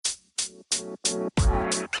Hello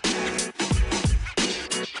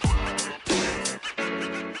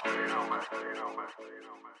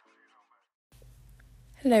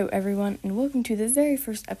everyone, and welcome to the very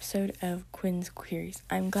first episode of Quinn's Queries.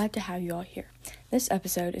 I'm glad to have you all here. This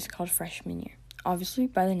episode is called Freshman Year. Obviously,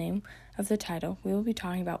 by the name of the title, we will be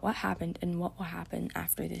talking about what happened and what will happen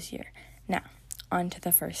after this year. Now, on to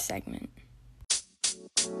the first segment.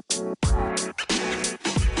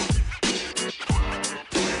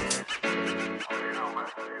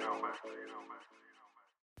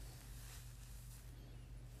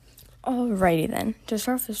 Alrighty then, to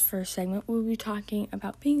start off this first segment, we'll be talking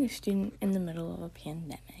about being a student in the middle of a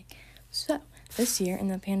pandemic. So, this year in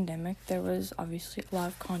the pandemic, there was obviously a lot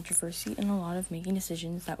of controversy and a lot of making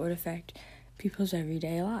decisions that would affect people's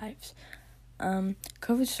everyday lives.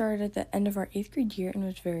 COVID started at the end of our 8th grade year and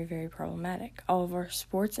was very, very problematic. All of our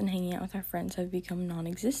sports and hanging out with our friends have become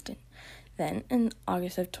non-existent. Then, in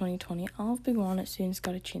August of 2020, all of Big Walnut students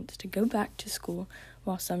got a chance to go back to school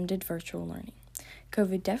while some did virtual learning.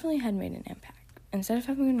 COVID definitely had made an impact. Instead of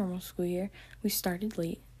having a normal school year, we started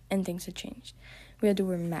late and things had changed. We had to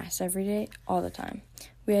wear masks every day, all the time.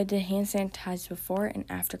 We had to hand sanitize before and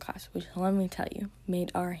after class, which, let me tell you,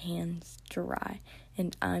 made our hands dry.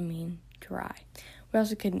 And I mean dry. We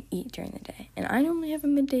also couldn't eat during the day. And I normally have a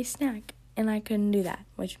midday snack, and I couldn't do that,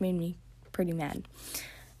 which made me pretty mad.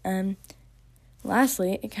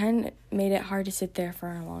 Lastly, it kind of made it hard to sit there for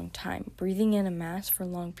a long time. Breathing in a mask for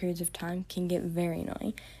long periods of time can get very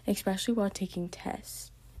annoying, especially while taking tests.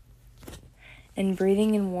 And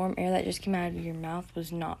breathing in warm air that just came out of your mouth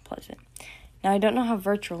was not pleasant. Now, I don't know how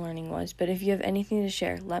virtual learning was, but if you have anything to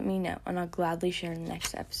share, let me know, and I'll gladly share in the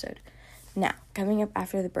next episode. Now, coming up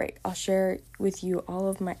after the break, I'll share with you all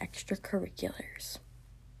of my extracurriculars.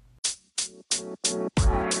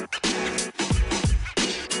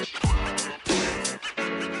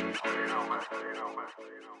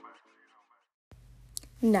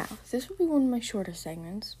 Now, this will be one of my shorter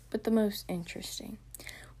segments, but the most interesting.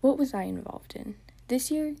 What was I involved in?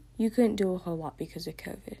 This year, you couldn't do a whole lot because of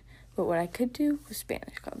COVID, but what I could do was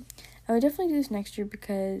Spanish Club. I would definitely do this next year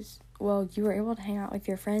because, well, you were able to hang out with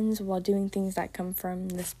your friends while doing things that come from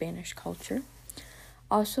the Spanish culture.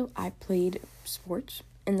 Also, I played sports.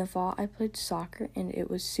 In the fall, I played soccer, and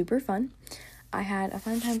it was super fun. I had a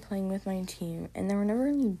fun time playing with my team, and there were never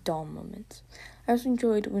any dull moments. I also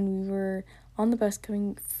enjoyed when we were on the bus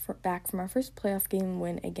coming back from our first playoff game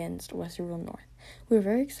win against Westerville North. We were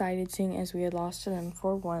very excited seeing as we had lost to them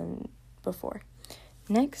 4-1 before.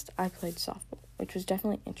 Next, I played softball, which was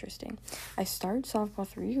definitely interesting. I started softball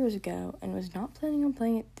 3 years ago and was not planning on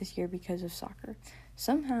playing it this year because of soccer.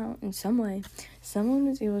 Somehow, in some way, someone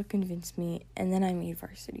was able to convince me, and then I made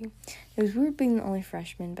varsity. It was weird being the only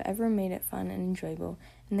freshman, but everyone made it fun and enjoyable,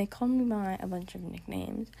 and they called me by a bunch of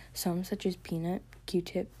nicknames, some such as Peanut,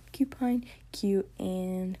 Q-Tip, Q-Pine, Q,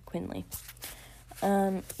 and Quinley.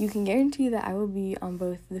 You can guarantee that I will be on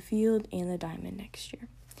both the field and the diamond next year.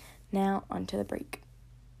 Now, on to the break.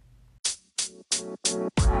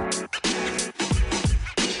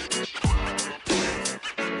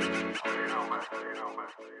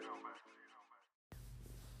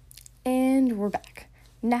 And we're back.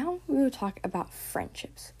 Now we will talk about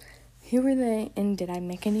friendships. Who were they, and did I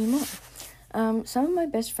make any more? Some of my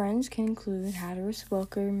best friends can include Hatteras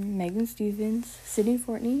Welker, Megan Stevens, Sydney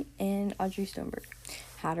Fortney, and Audrey Stoneberg.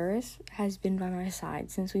 Hatteras has been by my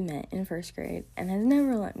side since we met in 1st grade and has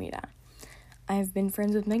never let me down. I have been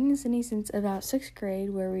friends with Megan and Sydney since about 6th grade,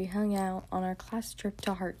 where we hung out on our class trip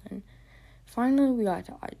to Heartland. Finally, we got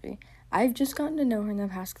to Audrey. I've just gotten to know her in the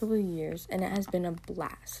past couple of years, and it has been a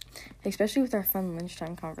blast, especially with our fun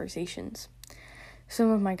lunchtime conversations. Some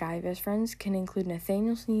of my guy best friends can include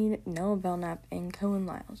Nathaniel Sneed, Noah Belknap, and Cohen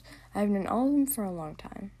Lyles. I've known all of them for a long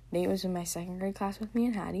time. Nate was in my 2nd grade class with me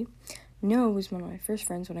and Hattie. Noah was one of my first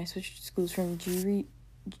friends when I switched schools from GRE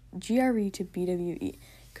to BWE.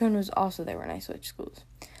 Cohen was also there when I switched schools.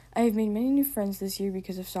 I have made many new friends this year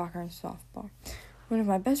because of soccer and softball. One of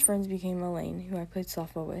my best friends became Elaine, who I played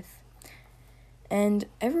softball with. And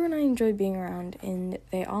everyone I enjoyed being around, and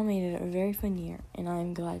they all made it a very fun year, and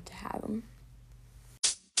I'm glad to have them.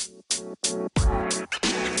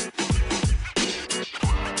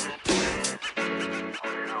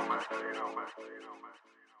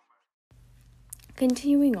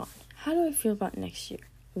 Continuing on, how do I feel about next year?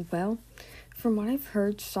 Well, from what I've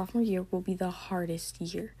heard, sophomore year will be the hardest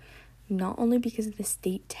year, not only because of the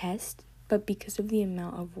state test, but because of the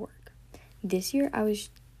amount of work. This year, I was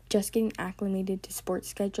just getting acclimated to sports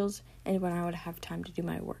schedules and when I would have time to do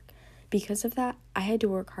my work. Because of that, I had to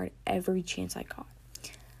work hard every chance I got.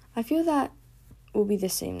 I feel that will be the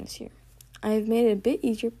same this year. I have made it a bit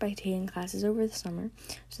easier by taking classes over the summer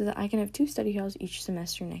so that I can have 2 study halls each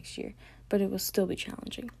semester next year, but it will still be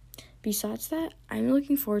challenging. Besides that, I'm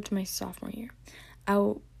looking forward to my sophomore year. I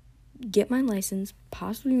will get my license,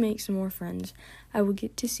 possibly make some more friends. I will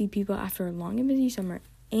get to see people after a long and busy summer,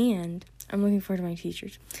 and I'm looking forward to my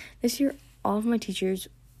teachers. This year, all of my teachers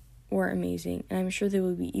were amazing, and I'm sure they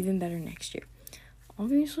will be even better next year.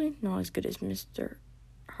 Obviously, not as good as Mr.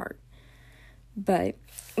 Hart. But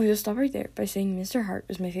we will stop right there by saying Mr. Hart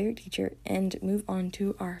was my favorite teacher and move on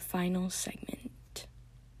to our final segment.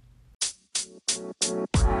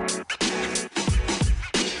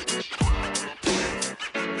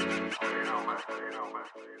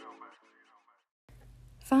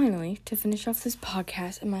 Finally, to finish off this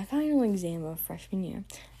podcast and my final exam of freshman year,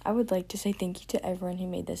 I would like to say thank you to everyone who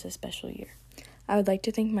made this a special year. I would like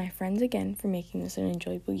to thank my friends again for making this an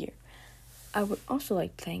enjoyable year. I would also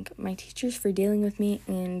like to thank my teachers for dealing with me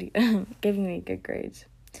and giving me good grades.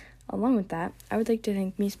 Along with that, I would like to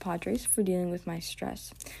thank Ms. Padres for dealing with my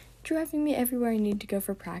stress, driving me everywhere I need to go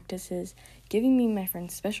for practices, giving me my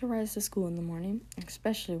friends special rides to school in the morning,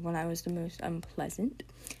 especially when I was the most unpleasant,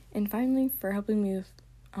 and finally for helping me with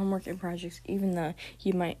homework and projects, even though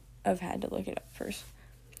you might have had to look it up first.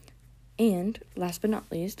 And last but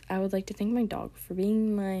not least, I would like to thank my dog for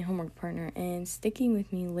being my homework partner and sticking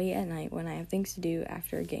with me late at night when I have things to do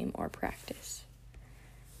after a game or practice.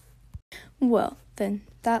 Well, then,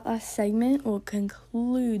 that last segment will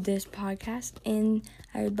conclude this podcast, and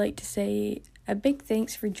I would like to say a big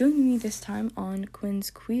thanks for joining me this time on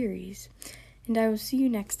Quinn's Queries. And I will see you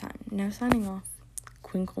next time. Now signing off,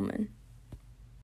 Quinn Coleman.